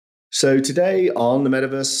So today on the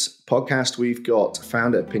Metaverse podcast, we've got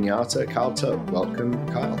founder of Pinata, Kyle Tuck. Welcome,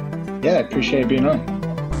 Kyle. Yeah, I appreciate being on.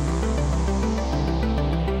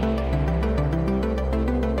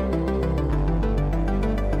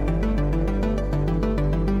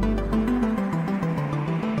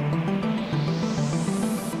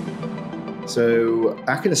 So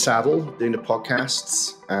back in the saddle, doing the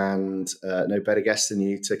podcasts, and no better guest than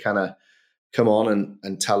you to kind of come on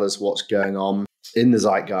and tell us what's going on in the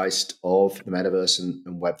zeitgeist of the Metaverse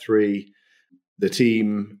and Web3. The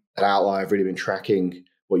team at Outlier have really been tracking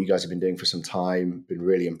what you guys have been doing for some time, been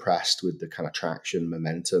really impressed with the kind of traction,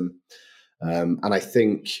 momentum. And I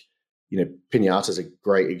think, Pinata is a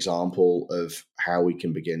great example of how we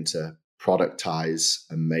can begin to productize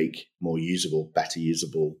and make more usable, better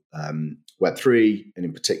usable Web3, and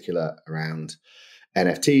in particular around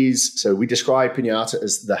NFTs. So we describe Pinata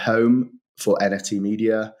as the home for NFT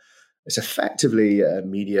media. It's effectively a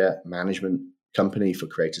media management company for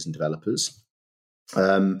creators and developers.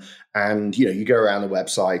 And you go around the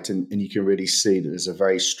website and you can really see that there's a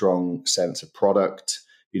very strong sense of product,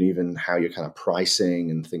 even how you're kind of pricing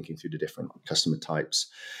and thinking through the different customer types.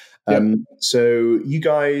 So you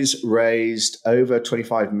guys raised over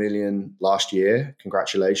 25 million last year.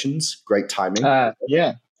 Congratulations. Great timing.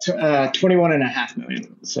 21.5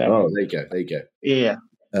 million. So there you go. Yeah.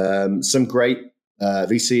 Some great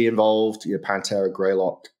VC involved, Pantera,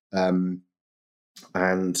 Greylock, and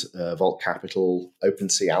Vault Capital,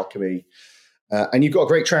 OpenSea, Alchemy. And you've got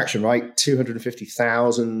great traction, right?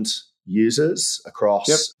 250,000 users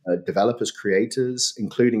across developers, creators,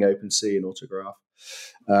 including OpenSea and Autograph.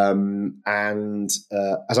 And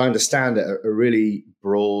as I understand it, a really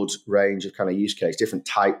broad range of kind of use case, different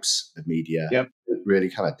types of media,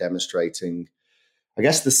 really kind of demonstrating, I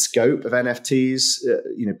guess, the scope of NFTs.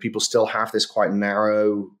 People still have this quite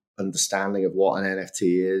narrow understanding of what an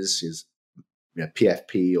NFT is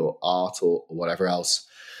PFP or art or whatever else.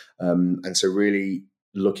 And so really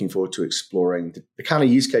looking forward to exploring the kind of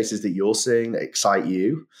use cases that you're seeing that excite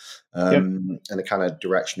you, and the kind of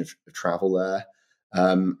direction of travel there.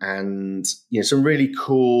 And some really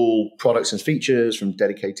cool products and features, from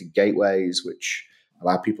dedicated gateways, which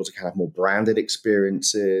allow people to kind of have more branded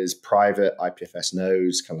experiences, private IPFS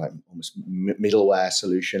nodes, kind of like almost middleware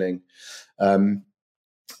solutioning,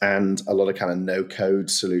 and a lot of kind of no-code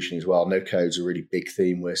solution as well. No-code is a really big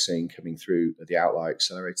theme we're seeing coming through at the Outlier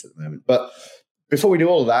Accelerator at the moment. But before we do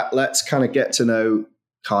all of that, let's kind of get to know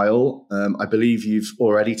Kyle. I believe you've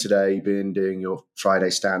already today been doing your Friday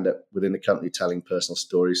stand-up within the company, telling personal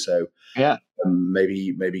stories. So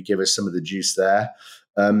maybe give us some of the juice there.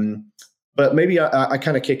 But maybe I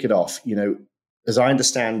kind of kick it off. As I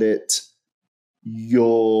understand it,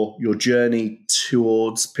 your journey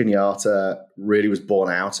towards Pinata really was born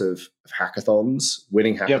out of hackathons,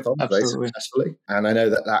 winning hackathons very successfully. And I know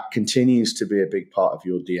that continues to be a big part of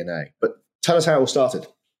your DNA. But tell us how it all started.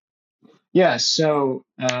 Yeah, so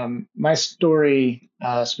my story,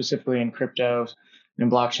 specifically in crypto and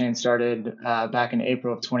blockchain, started back in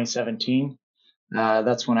April of 2017.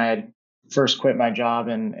 That's when I had first quit my job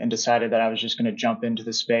and decided that I was just going to jump into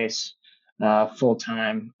the space full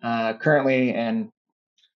time. Currently, and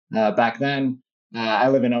back then, I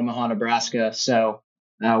live in Omaha, Nebraska. So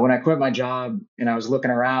when I quit my job and I was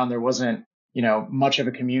looking around, there wasn't much of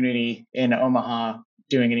a community in Omaha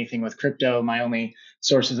doing anything with crypto. My only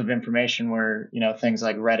sources of information were, things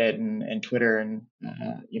like Reddit and Twitter and,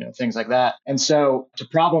 things like that. And so to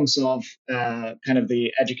problem solve kind of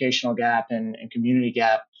the educational gap and community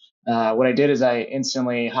gap, what I did is I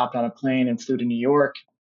instantly hopped on a plane and flew to New York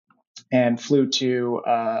and flew to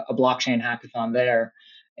a blockchain hackathon there.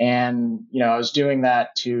 And, I was doing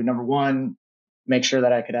that to, number one, make sure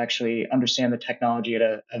that I could actually understand the technology at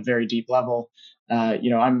a very deep level.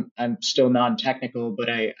 I'm still non-technical, but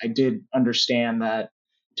I did understand that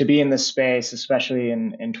to be in this space, especially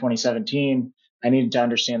in 2017, I needed to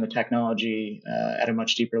understand the technology at a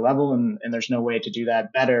much deeper level. And there's no way to do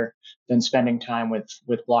that better than spending time with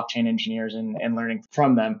blockchain engineers and learning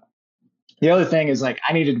from them. The other thing is, I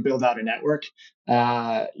needed to build out a network.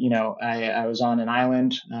 I was on an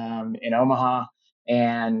island in Omaha,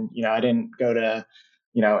 and, I didn't go to,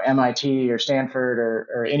 MIT or Stanford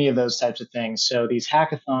or any of those types of things. So these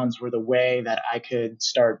hackathons were the way that I could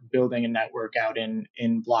start building a network out in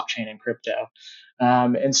blockchain and crypto.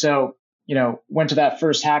 And so, went to that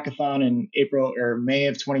first hackathon in April or May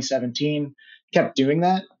of 2017, kept doing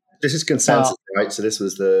that. This is consensus, right? So this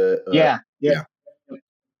was the...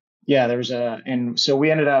 Yeah, there was and so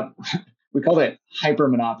we ended up, we called it Hyper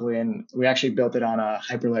Monopoly, and we actually built it on a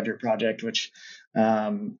Hyperledger project, which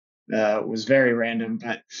was very random.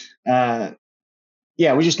 But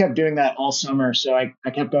yeah, we just kept doing that all summer. So I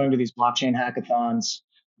kept going to these blockchain hackathons,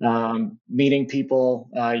 meeting people,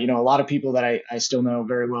 a lot of people that I still know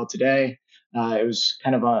very well today. It was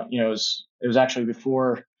kind of it was actually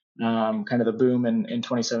before kind of the boom in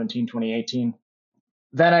 2017, 2018.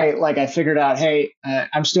 Then I figured out, hey,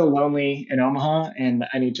 I'm still lonely in Omaha and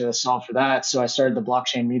I need to solve for that. So I started the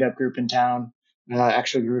blockchain meetup group in town.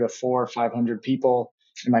 Actually grew to 400 or 500 people.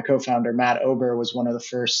 And my co-founder, Matt Ober, was one of the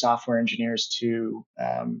first software engineers to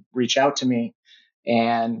reach out to me.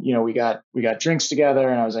 And, we got drinks together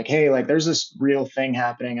and I was like, hey, like there's this real thing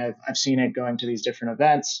happening. I've seen it going to these different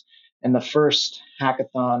events. And the first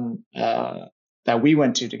hackathon that we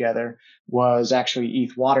went to together was actually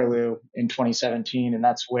ETH Waterloo in 2017, and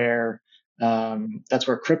that's where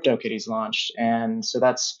CryptoKitties launched. And so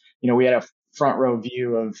we had a front row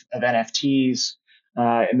view of NFTs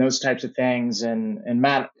and those types of things. And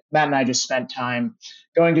Matt and I just spent time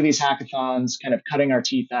going to these hackathons, kind of cutting our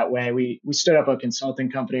teeth that way. We stood up a consulting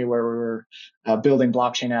company where we were building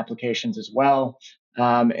blockchain applications as well.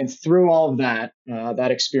 And through all of that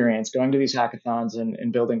experience, going to these hackathons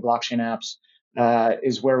and building blockchain apps,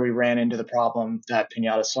 is where we ran into the problem that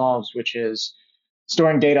Pinata solves, which is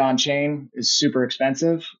storing data on chain is super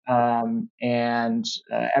expensive. And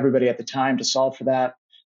everybody at the time to solve for that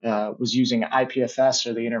was using IPFS,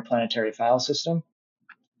 or the Interplanetary File System.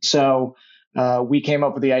 So we came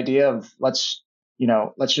up with the idea of let's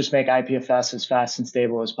just make IPFS as fast and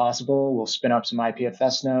stable as possible. We'll spin up some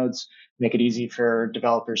IPFS nodes, make it easy for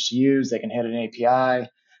developers to use. They can hit an API,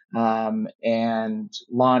 and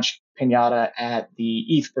launch Pinata at the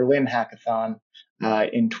ETH Berlin hackathon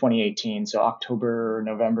in 2018. So October,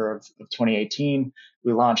 November of 2018,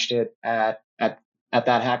 we launched it at that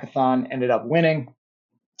hackathon. Ended up winning.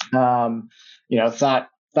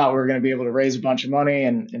 Thought we were going to be able to raise a bunch of money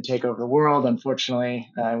and take over the world. Unfortunately,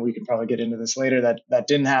 we could probably get into this later. That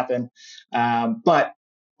didn't happen. But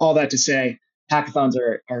all that to say, hackathons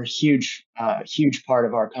are a huge part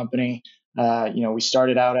of our company. We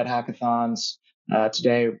started out at hackathons.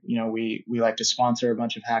 Today, we like to sponsor a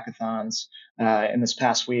bunch of hackathons. And this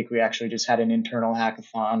past week, we actually just had an internal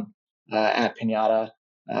hackathon at Pinata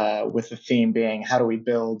with the theme being, how do we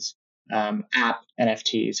build app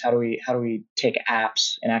NFTs? How do we take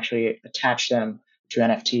apps and actually attach them to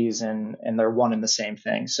NFTs, and they're one and the same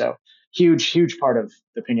thing? So huge part of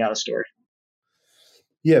the Pinata story.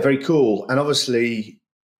 Yeah, very cool. And obviously,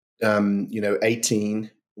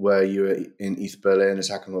 18, where you were in ETH Berlin as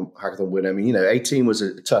hackathon winner. I mean, 18 was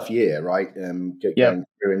a tough year, right? Going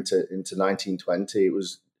through into 1920, it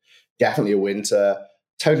was definitely a winter.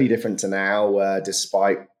 Totally different to now, where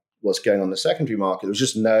despite what's going on in the secondary market, there was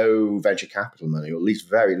just no venture capital money, or at least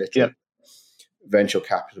very little venture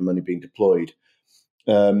capital money being deployed.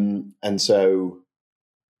 And so,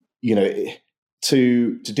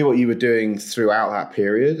 to do what you were doing throughout that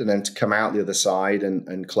period, and then to come out the other side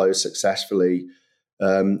and close successfully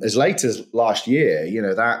as late as last year,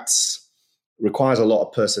 that's requires a lot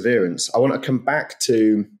of perseverance. I want to come back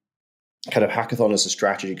to kind of hackathon as a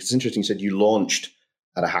strategy, because it's interesting you said you launched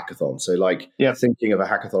at a hackathon. So thinking of a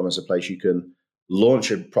hackathon as a place you can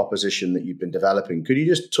launch a proposition that you've been developing. Could you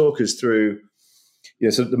just talk us through,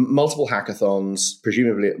 so the multiple hackathons,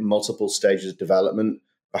 presumably at multiple stages of development,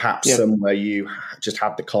 perhaps some where you just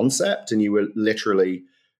had the concept and you were literally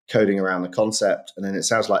coding around the concept. And then it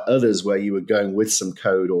sounds like others where you were going with some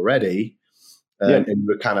code already and you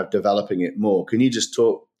were kind of developing it more. Can you just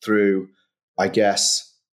talk through, I guess,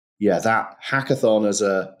 that hackathon as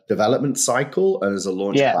a development cycle and as a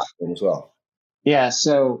launch platform as well? Yeah.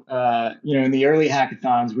 So, in the early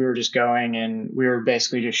hackathons, we were just going and we were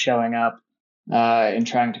basically just showing up and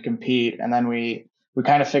trying to compete. And then we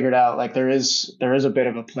kind of figured out like there is a bit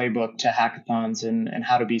of a playbook to hackathons and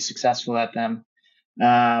how to be successful at them.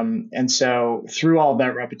 And so through all of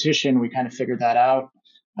that repetition, we kind of figured that out.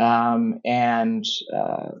 And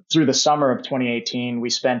through the summer of 2018,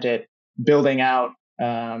 we spent it building out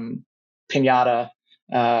Pinata,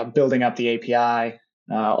 building up the API,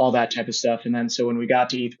 all that type of stuff. And then so when we got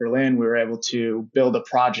to ETH Berlin, we were able to build a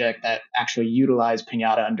project that actually utilized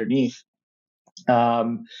Pinata underneath.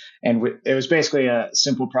 It was basically a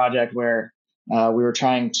simple project where we were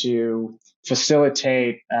trying to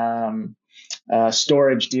facilitate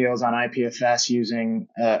storage deals on IPFS using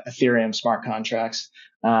Ethereum smart contracts.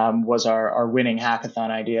 Was our winning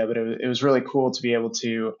hackathon idea, but it was really cool to be able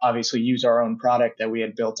to obviously use our own product that we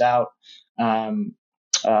had built out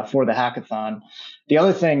for the hackathon. The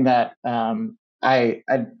other thing that I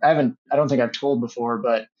don't think I've told before,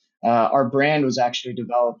 but our brand was actually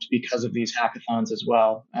developed because of these hackathons as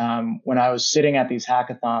well. When I was sitting at these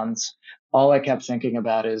hackathons, all I kept thinking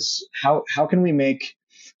about is how can we make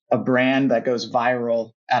a brand that goes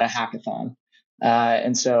viral at a hackathon?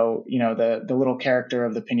 And so, the little character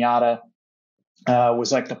of the pinata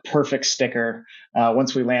was like the perfect sticker.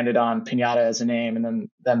 Once we landed on Pinata as a name, and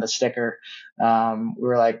then the sticker, we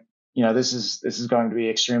were like, this is going to be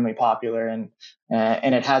extremely popular, and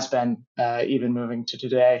it has been, even moving to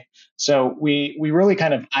today. So we really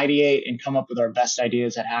kind of ideate and come up with our best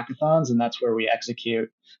ideas at hackathons, and that's where we execute.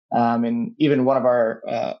 And even one of our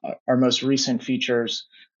most recent features,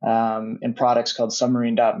 and products called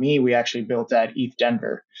Submarine.me, we actually built at ETH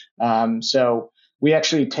Denver. So we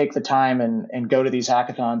actually take the time and go to these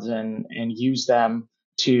hackathons and use them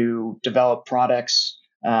to develop products,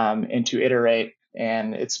 and to iterate.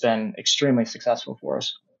 And it's been extremely successful for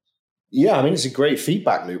us. Yeah, I mean, it's a great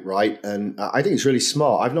feedback loop, right? And I think it's really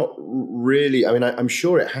smart. I've not really, I mean, I'm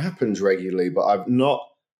sure it happens regularly, but I'm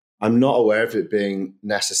not aware of it being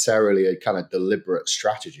necessarily a kind of deliberate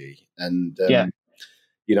strategy. And, Yeah.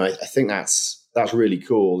 I think that's really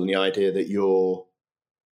cool. And the idea that you're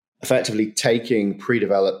effectively taking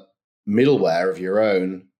pre-developed middleware of your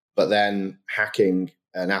own, but then hacking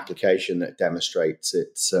an application that demonstrates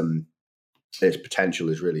its potential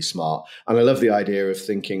is really smart. And I love the idea of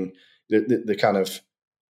thinking the kind of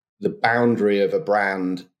the boundary of a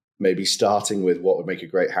brand, maybe starting with what would make a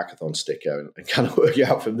great hackathon sticker and kind of working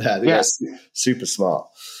out from there. I think that's super smart.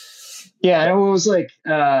 Yeah, and it was like,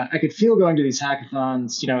 I could feel going to these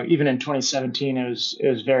hackathons. Even in 2017, it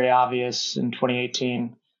was very obvious. In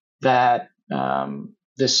 2018, that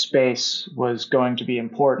this space was going to be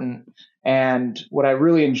important. And what I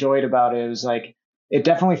really enjoyed about it was like it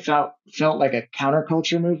definitely felt like a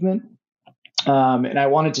counterculture movement. And I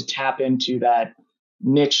wanted to tap into that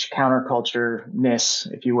niche counterculture-ness,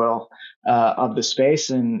 if you will, of the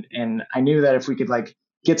space. And I knew that if we could like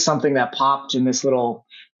get something that popped in this little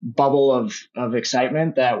bubble of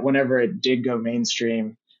excitement, that whenever it did go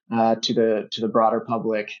mainstream, to the broader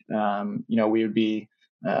public, we would be,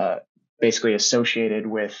 basically associated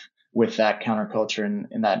with that counterculture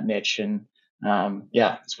and that niche. And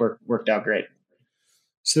it's worked out great.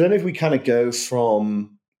 So then if we kind of go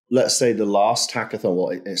from, let's say, the last hackathon, well,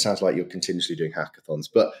 it sounds like you're continuously doing hackathons,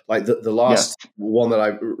 but like the last one that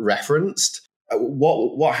I referenced,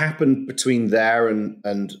 what happened between there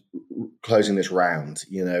and closing this round?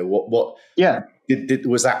 What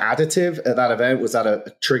was that additive at that event? Was that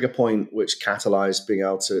a trigger point which catalyzed being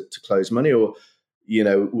able to close money, or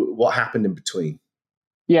what happened in between?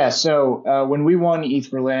 Yeah, so when we won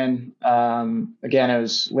ETH Berlin, again, it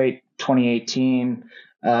was late 2018.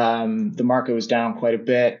 The market was down quite a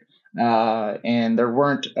bit, and there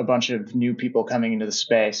weren't a bunch of new people coming into the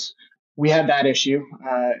space. We had that issue.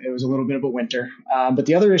 It was a little bit of a winter. But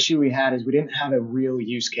the other issue we had is we didn't have a real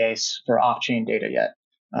use case for off-chain data yet.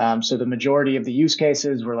 So the majority of the use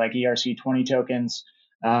cases were like ERC20 tokens.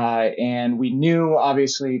 And we knew,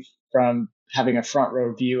 obviously, from having a front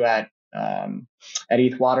row view at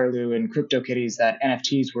ETH Waterloo and CryptoKitties, that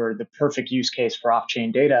NFTs were the perfect use case for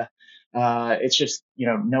off-chain data. It's just,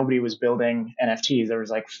 nobody was building NFTs. There was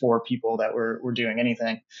like 4 people that were doing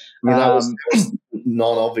anything. I mean, that was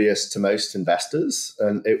non-obvious to most investors,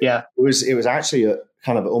 and it was actually a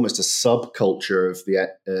kind of almost a subculture of the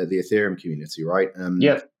Ethereum community, right? And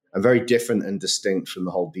very different and distinct from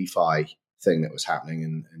the whole DeFi thing that was happening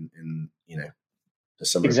in the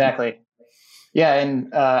summer. Exactly. Yeah,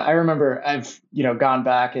 and I remember I've gone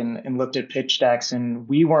back and looked at pitch decks, and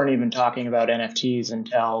we weren't even talking about NFTs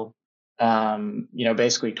until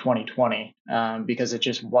basically 2020, because it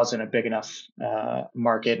just wasn't a big enough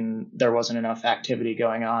market and there wasn't enough activity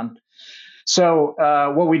going on. So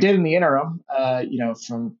what we did in the interim,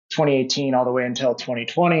 from 2018 all the way until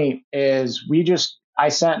 2020, is I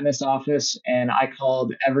sat in this office and I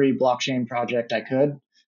called every blockchain project I could.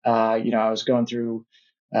 I was going through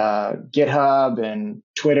GitHub and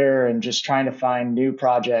Twitter and just trying to find new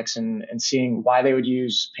projects and seeing why they would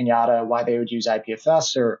use Pinata, why they would use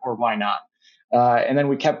IPFS, or why not. And then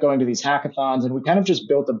we kept going to these hackathons, and we kind of just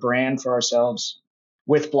built a brand for ourselves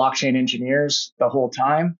with blockchain engineers the whole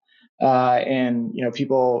time. And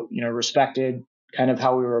people respected kind of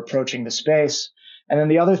how we were approaching the space. And then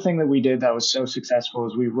the other thing that we did that was so successful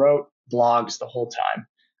is we wrote blogs the whole time.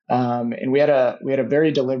 And we had a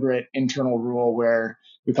very deliberate internal rule where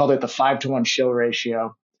we called it the 5-to-1 shill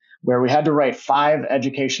ratio, where we had to write 5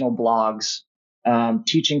 educational blogs,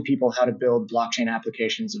 teaching people how to build blockchain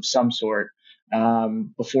applications of some sort,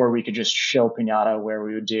 before we could just shill Pinata, where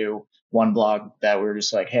we would do one blog that we were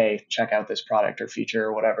just like, hey, check out this product or feature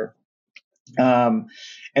or whatever.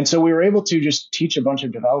 And so we were able to just teach a bunch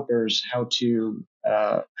of developers how to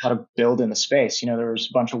how to build in the space. There was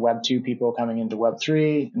a bunch of Web 2 people coming into Web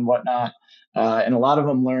 3 and whatnot, and a lot of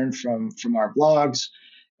them learned from our blogs.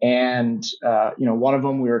 And one of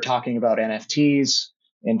them, we were talking about NFTs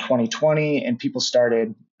in 2020, and people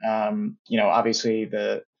started, obviously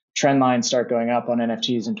the trend lines start going up on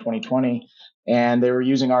NFTs in 2020, and they were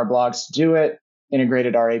using our blogs to do it,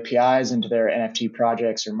 integrated our APIs into their NFT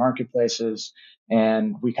projects or marketplaces,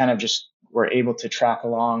 and we kind of just were able to track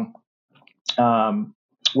along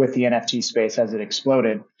with the NFT space as it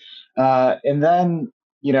exploded. And then,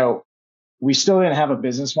 we still didn't have a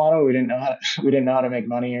business model. We didn't know how to make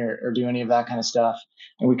money or do any of that kind of stuff.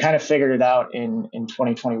 And we kind of figured it out in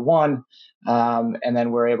 2021. And then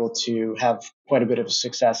we're able to have quite a bit of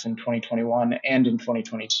success in 2021 and in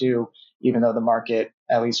 2022, even though the market,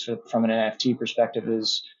 at least from an NFT perspective,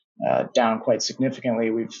 is down quite significantly.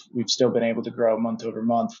 We've still been able to grow month over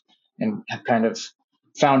month and have kind of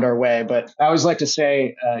found our way. But I always like to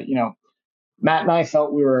say, Matt and I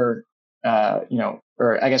felt we were,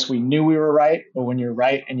 or I guess we knew we were right, but when you're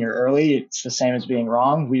right and you're early, it's the same as being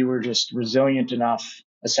wrong. We were just resilient enough,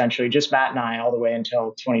 essentially, just Matt and I, all the way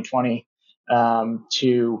until 2020,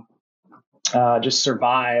 to just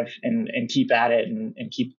survive and keep at it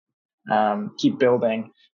and keep building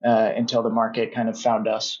until the market kind of found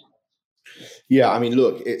us. Yeah, I mean,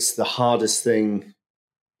 look, it's the hardest thing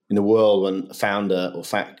in the world when a founder or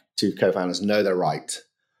two co-founders know they're right.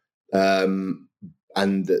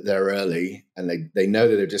 And that they're early and they know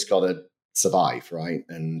that they've just got to survive, right?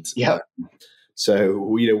 And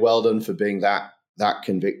so, well done for being that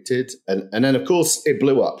convicted. And then, of course, it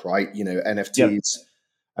blew up, right? NFTs.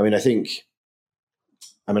 Yep.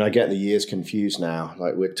 I get the years confused now.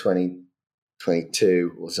 Like we're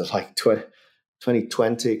 2022, or was it like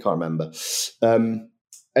 2020? I can't remember.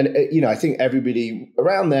 I think everybody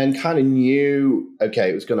around then kind of knew, okay,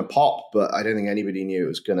 it was going to pop, but I don't think anybody knew it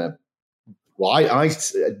was going to. Well, I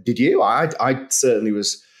did you? I certainly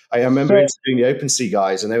was. I remember interviewing the OpenSea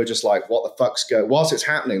guys, and they were just like, "What the fuck's going?" Whilst it's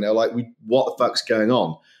happening, they're like, "What the fuck's going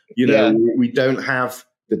on?" We don't have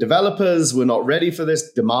the developers. We're not ready for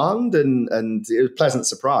this demand, and it was a pleasant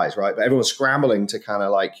surprise, right? But everyone's scrambling to kind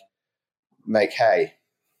of like make hay.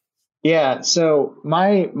 Yeah. So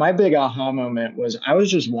my big aha moment was I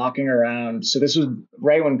was just walking around. So this was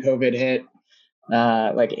right when COVID hit.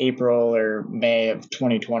 Like April or May of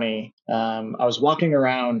 2020, I was walking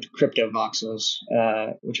around Crypto Voxels,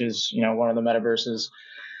 which is, one of the metaverses.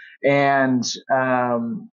 And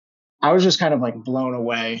I was just kind of like blown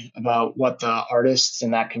away about what the artists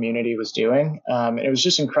in that community was doing. It was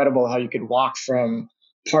just incredible how you could walk from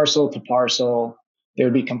parcel to parcel. They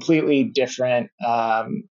would be completely different,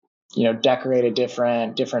 decorated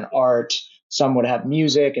different art. Some would have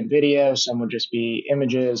music and video. Some would just be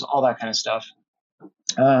images, all that kind of stuff.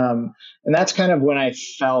 And that's kind of when I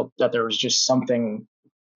felt that there was just something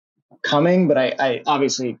coming, but I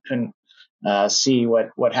obviously couldn't see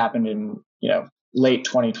what happened in late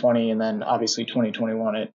 2020, and then obviously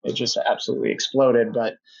 2021 it just absolutely exploded.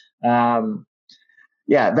 But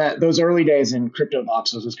those early days in Crypto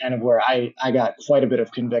Voxels was kind of where I got quite a bit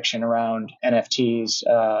of conviction around NFTs.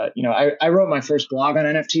 I wrote my first blog on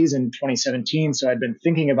NFTs in 2017, so I'd been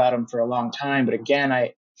thinking about them for a long time. But again,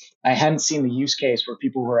 I hadn't seen the use case where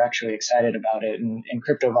people were actually excited about it, and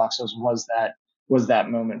Crypto Voxels was that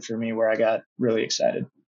moment for me where I got really excited.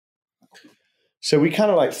 So we kind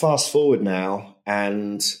of like fast forward now,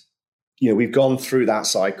 and we've gone through that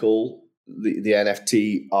cycle, the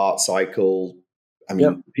NFT art cycle. I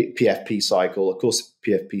mean, yep. PFP cycle. Of course,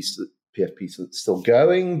 PFP's still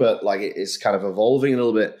going, but like it is kind of evolving a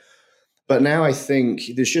little bit. But now I think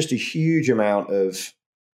there's just a huge amount of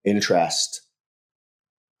interest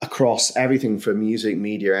across everything from music,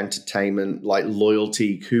 media, entertainment, like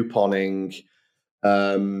loyalty, couponing,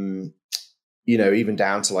 even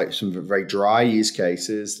down to like some very dry use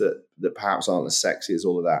cases that perhaps aren't as sexy as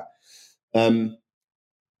all of that.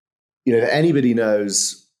 If anybody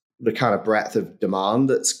knows the kind of breadth of demand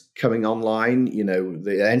that's coming online,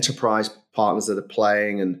 the enterprise partners that are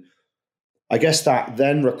playing, and I guess that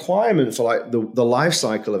then requirement for like the life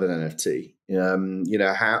cycle of an NFT.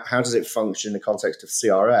 How does it function in the context of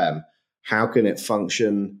CRM? How can it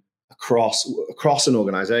function across an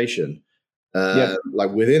organization,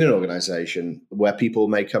 like within an organization where people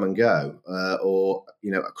may come and go, or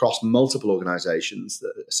across multiple organizations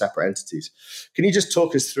that are separate entities? Can you just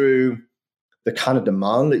talk us through the kind of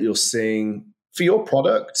demand that you're seeing for your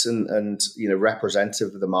product and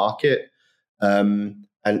representative of the market,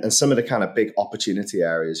 and some of the kind of big opportunity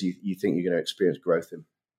areas you think you're going to experience growth in?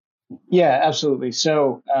 Yeah, absolutely.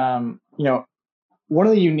 So, one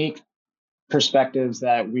of the unique perspectives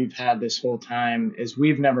that we've had this whole time is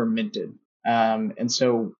we've never minted. And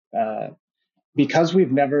so because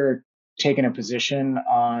we've never taken a position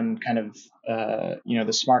on kind of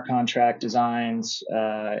the smart contract designs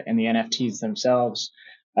and the NFTs themselves,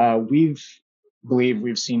 we've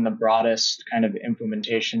seen the broadest kind of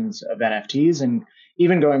implementations of NFTs, and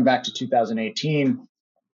even going back to 2018,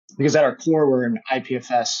 because at our core we're an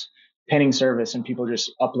IPFS pinning service, and people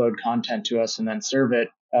just upload content to us and then serve it.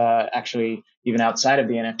 Actually, even outside of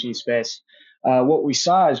the NFT space, what we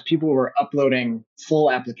saw is people were uploading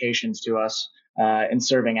full applications to us and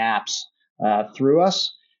serving apps through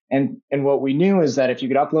us. And what we knew is that if you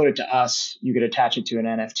could upload it to us, you could attach it to an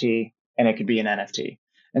NFT, and it could be an NFT.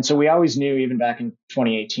 And so we always knew, even back in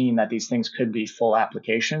 2018, that these things could be full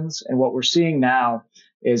applications. And what we're seeing now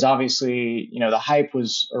is obviously, the hype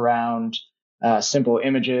was around simple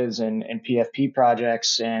images and PFP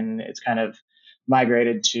projects, and it's kind of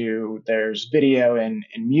migrated to there's video and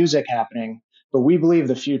music happening. But we believe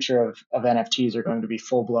the future of NFTs are going to be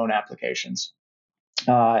full blown applications.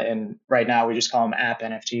 And right now we just call them app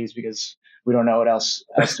NFTs because we don't know what else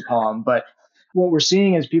to call them. But what we're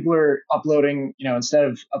seeing is people are uploading, instead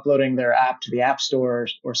of uploading their app to the app store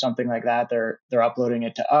or something like that, they're uploading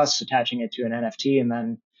it to us, attaching it to an NFT, and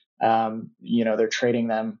then they're trading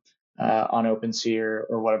them on OpenSea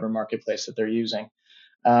or whatever marketplace that they're using.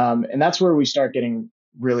 And that's where we start getting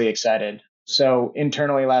really excited. So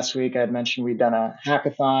internally last week, I had mentioned we'd done a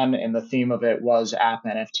hackathon, and the theme of it was app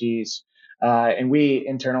NFTs. And we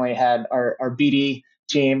internally had our BD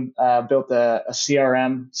team built a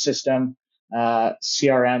CRM system,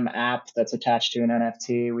 CRM app that's attached to an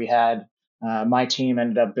NFT. We had my team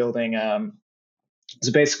ended up building.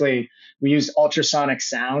 So basically, we used ultrasonic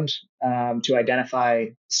sound to identify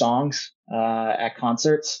songs at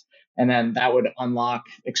concerts, and then that would unlock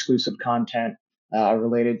exclusive content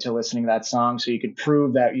related to listening to that song. So you could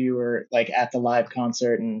prove that you were like at the live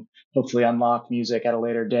concert, and hopefully unlock music at a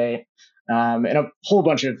later date, and a whole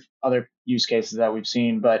bunch of other use cases that we've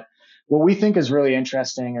seen. But what we think is really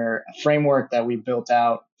interesting, or a framework that we built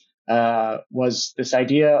out, was this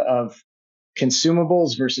idea of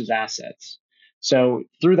consumables versus assets. So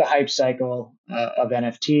through the hype cycle of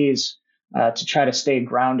NFTs, to try to stay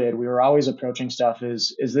grounded, we were always approaching stuff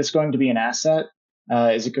is this going to be an asset?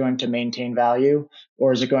 Is it going to maintain value?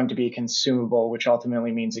 Or is it going to be consumable, which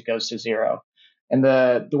ultimately means it goes to zero? And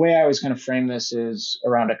the way I always kind of frame this is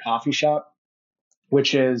around a coffee shop,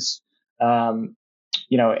 which is, an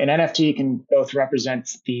NFT can both represent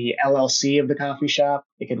the LLC of the coffee shop.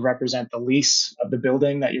 It could represent the lease of the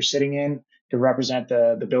building that you're sitting in. It could represent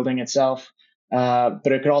the building itself. But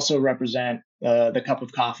it could also represent the cup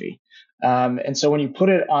of coffee. And so when you put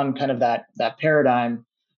it on kind of that paradigm,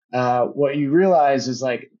 what you realize is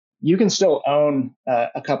like you can still own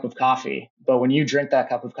a cup of coffee, but when you drink that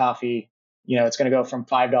cup of coffee, it's going to go from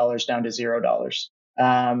 $5 down to $0.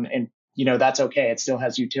 And that's okay. It still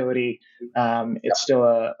has utility. It's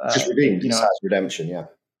still just redeemed. It has redemption. Yeah.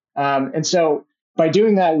 And so by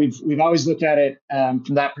doing that, we've always looked at it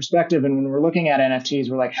from that perspective. And when we're looking at NFTs,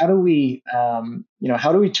 we're like, how do we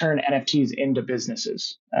turn NFTs into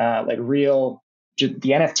businesses? The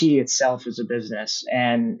NFT itself is a business.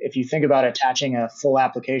 And if you think about attaching a full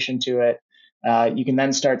application to it, you can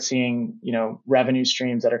then start seeing, revenue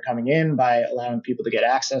streams that are coming in by allowing people to get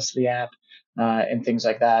access to the app. And things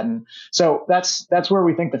like that. And so that's where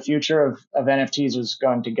we think the future of NFTs is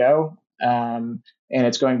going to go. And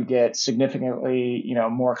it's going to get significantly,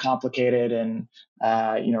 more complicated, and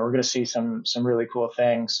we're going to see some really cool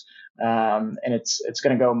things. And it's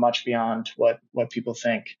going to go much beyond what people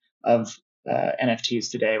think of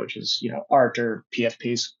NFTs today, which is art or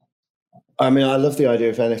PFPs. I mean, I love the idea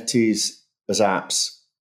of NFTs as apps.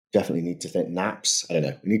 Definitely need to think naps. I don't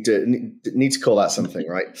know. We need to call that something,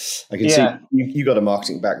 right? I can see you got a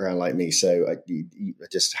marketing background like me, so I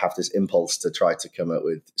just have this impulse to try to come up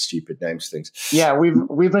with stupid names for things. Yeah,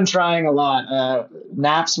 we've been trying a lot.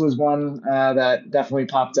 Naps was one that definitely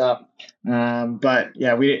popped up, but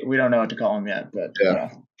yeah, we don't know what to call them yet. But yeah.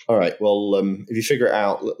 All right. Well, if you figure it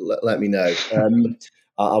out, let me know.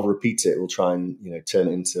 I'll repeat it. We'll try and turn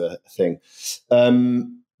it into a thing.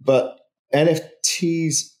 But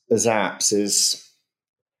NFTs as apps is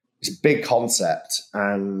a big concept,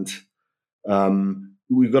 and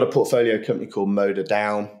we've got a portfolio company called Moda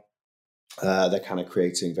Down. They're kind of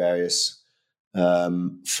creating various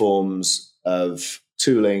forms of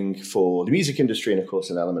tooling for the music industry, and of course,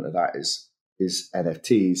 an element of that is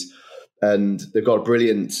NFTs. And they've got a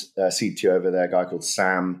brilliant CTO over there, a guy called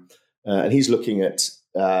Sam, and he's looking at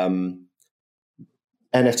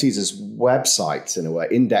NFTs as websites in a way,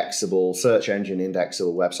 indexable, search engine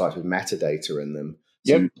indexable websites with metadata in them.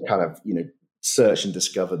 So Yep. you kind of, search and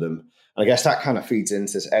discover them. And I guess that kind of feeds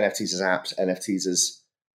into NFTs as apps, NFTs as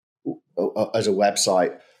a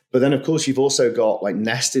website. But then, of course, you've also got like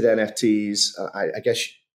nested NFTs. I guess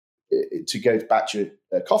to go back to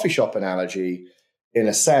a coffee shop analogy, in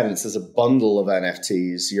a sense, there's a bundle of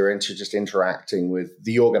NFTs. You're just interacting with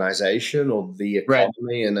the organization or the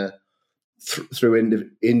economy through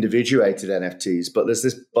individuated NFTs. But there's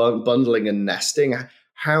this bundling and nesting.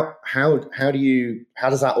 How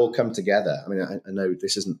does that all come together? I mean, I know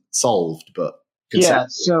this isn't solved, but yeah.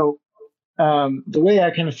 So the way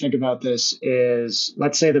I kind of think about this is,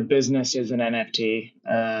 let's say the business is an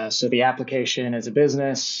NFT. So the application is a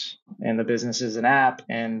business, and the business is an app,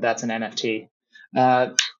 and that's an NFT.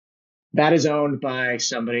 That is owned by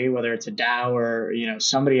somebody, whether it's a DAO or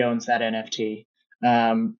somebody owns that NFT.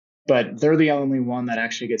 But they're the only one that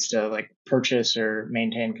actually gets to like purchase or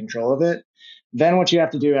maintain control of it. Then what you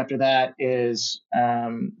have to do after that is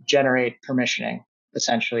generate permissioning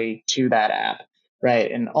essentially to that app, right?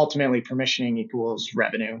 And ultimately, permissioning equals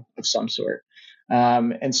revenue of some sort.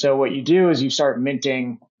 And so what you do is you start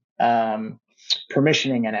minting permissioning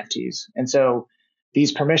NFTs. And so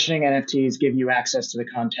these permissioning NFTs give you access to the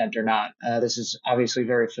content or not. This is obviously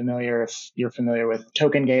very familiar if you're familiar with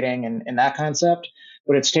token gating and that concept,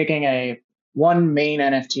 but it's taking one main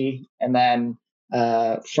NFT, and then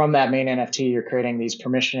from that main NFT, you're creating these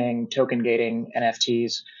permissioning token gating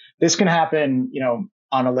NFTs. This can happen,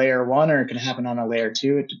 on a layer 1, or it can happen on a layer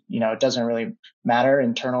 2. It doesn't really matter.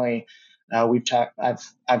 Internally,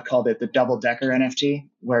 I've called it the double decker NFT,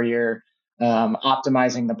 where you're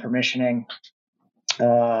optimizing the permissioning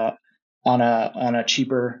on a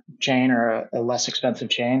cheaper chain or a less expensive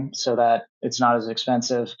chain, so that it's not as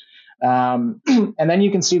expensive. And then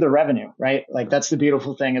you can see the revenue, right? Like, that's the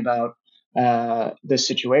beautiful thing about this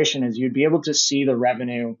situation, is you'd be able to see the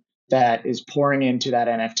revenue that is pouring into that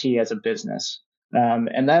NFT as a business.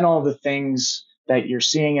 And then all the things that you're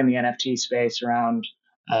seeing in the NFT space around,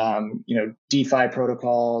 DeFi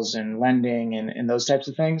protocols and lending and those types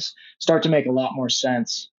of things start to make a lot more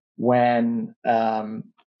sense when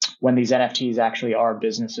these NFTs actually are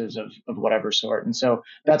businesses of whatever sort. And so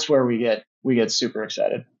that's where we get super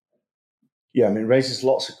excited. Yeah, I mean, it raises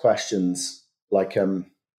lots of questions, like,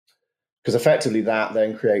 because effectively that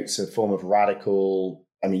then creates a form of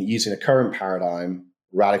using a current paradigm,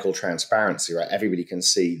 radical transparency, right? Everybody can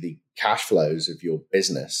see the cash flows of your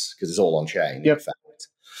business because it's all on chain, Yep. in fact,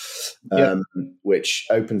 which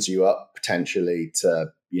opens you up potentially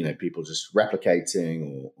to, people just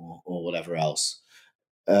replicating or whatever else.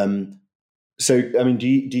 So, I mean, do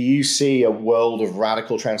you see a world of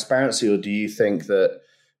radical transparency, or do you think that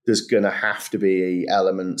there's going to have to be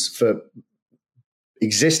elements for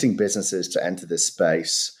existing businesses to enter this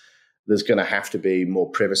space? There's going to have to be more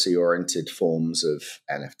privacy-oriented forms of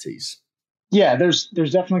NFTs. Yeah, there's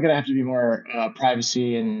definitely going to have to be more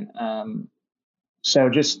privacy, and so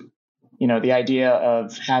just the idea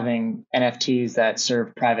of having NFTs that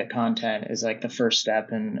serve private content is like the first step,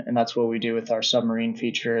 and that's what we do with our submarine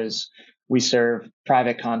feature. Is we serve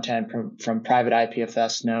private content from private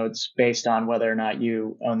IPFS nodes based on whether or not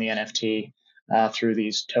you own the NFT through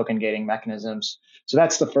these token gating mechanisms. So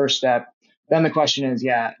that's the first step. Then the question is,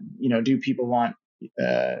 do people want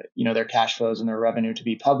their cash flows and their revenue to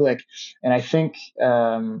be public? And I think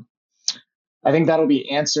that'll be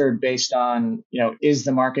answered based on, is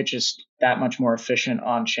the market just that much more efficient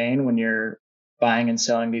on chain when you're buying and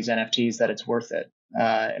selling these NFTs that it's worth it?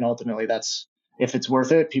 And ultimately, if it's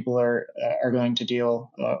worth it, people are going to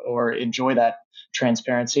deal or enjoy that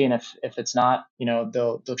transparency. And if it's not,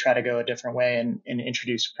 they'll try to go a different way and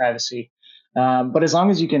introduce privacy. But as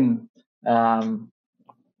long as you can, run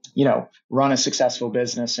a successful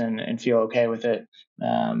business and feel okay with it,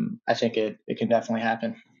 I think it can definitely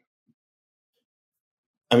happen.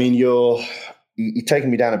 I mean, you're taking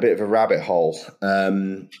me down a bit of a rabbit hole,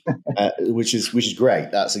 which is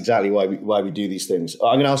great. That's exactly why we do these things.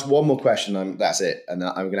 I'm going to ask one more question. That's it, and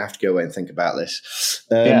I'm going to have to go away and think about this.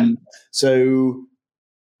 So,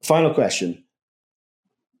 final question: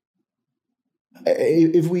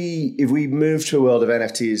 if we move to a world of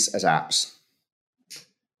NFTs as apps,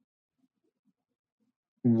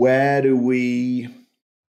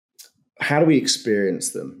 how do we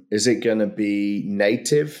experience them? Is it going to be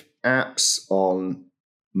native apps on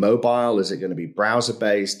mobile? Is it going to be browser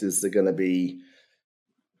based? Is there going to be,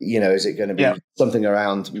 is it going to be something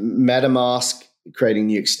around MetaMask, creating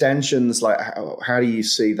new extensions? Like, how do you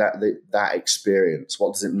see that experience?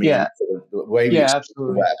 What does it mean for the way we experience the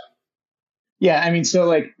web? Yeah, I mean, so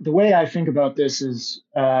like the way I think about this is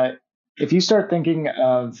if you start thinking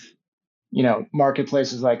of,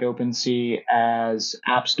 marketplaces like OpenSea as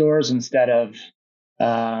app stores instead of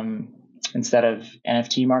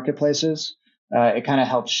NFT marketplaces, it kind of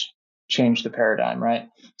helps change the paradigm, right?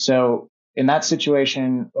 So in that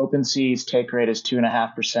situation, OpenSea's take rate is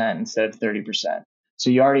 2.5% instead of 30%. So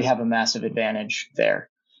you already have a massive advantage there.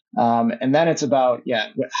 And then it's about,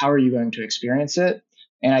 how are you going to experience it?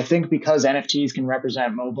 And I think because NFTs can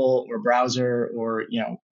represent mobile or browser or,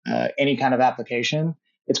 any kind of application,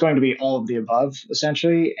 it's going to be all of the above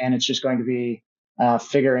essentially. And it's just going to be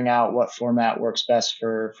figuring out what format works best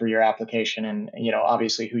for your application and,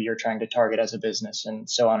 obviously who you're trying to target as a business and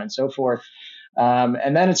so on and so forth.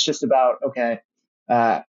 And then it's just about, okay,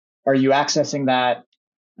 are you accessing that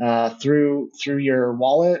through your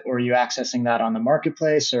wallet, or are you accessing that on the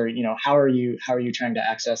marketplace, or how are you trying to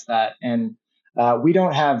access that? And we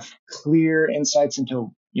don't have clear insights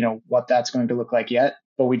into what that's going to look like yet,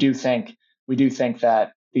 but we do think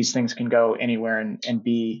that these things can go anywhere and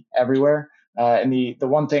be everywhere. And the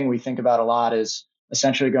one thing we think about a lot is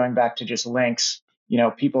essentially going back to just links.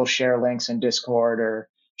 People share links in Discord or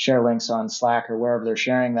share links on Slack or wherever they're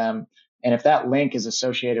sharing them. And if that link is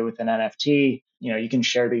associated with an NFT, you can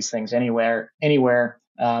share these things anywhere,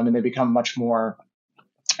 and they become much more.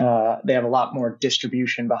 They have a lot more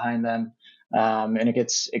distribution behind them, and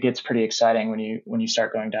it gets pretty exciting when you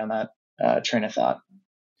start going down that train of thought.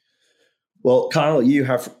 Well, Kyle, you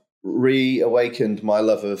have reawakened my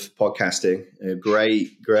love of podcasting.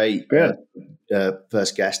 Great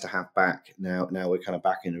first guest to have back. Now we're kind of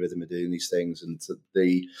back in the rhythm of doing these things. And to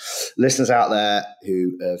the listeners out there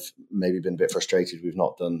who have maybe been a bit frustrated we've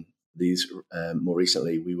not done these more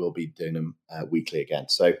recently, we will be doing them weekly again.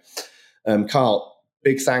 So, Kyle,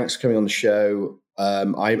 big thanks for coming on the show.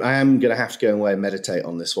 I am going to have to go away and meditate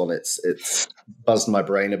on this one. It's buzzed my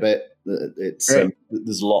brain a bit.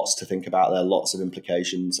 There's lots to think about there, lots of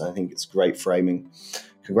implications. I think it's great framing.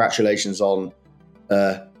 Congratulations on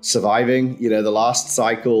surviving, the last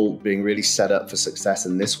cycle, being really set up for success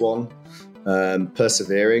in this one,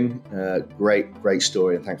 persevering. Great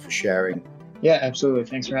story, and thanks for sharing. Yeah, absolutely.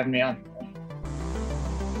 Thanks for having me on.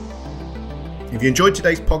 If you enjoyed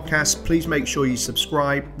today's podcast, please make sure you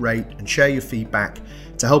subscribe, rate, and share your feedback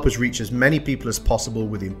to help us reach as many people as possible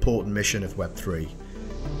with the important mission of Web3.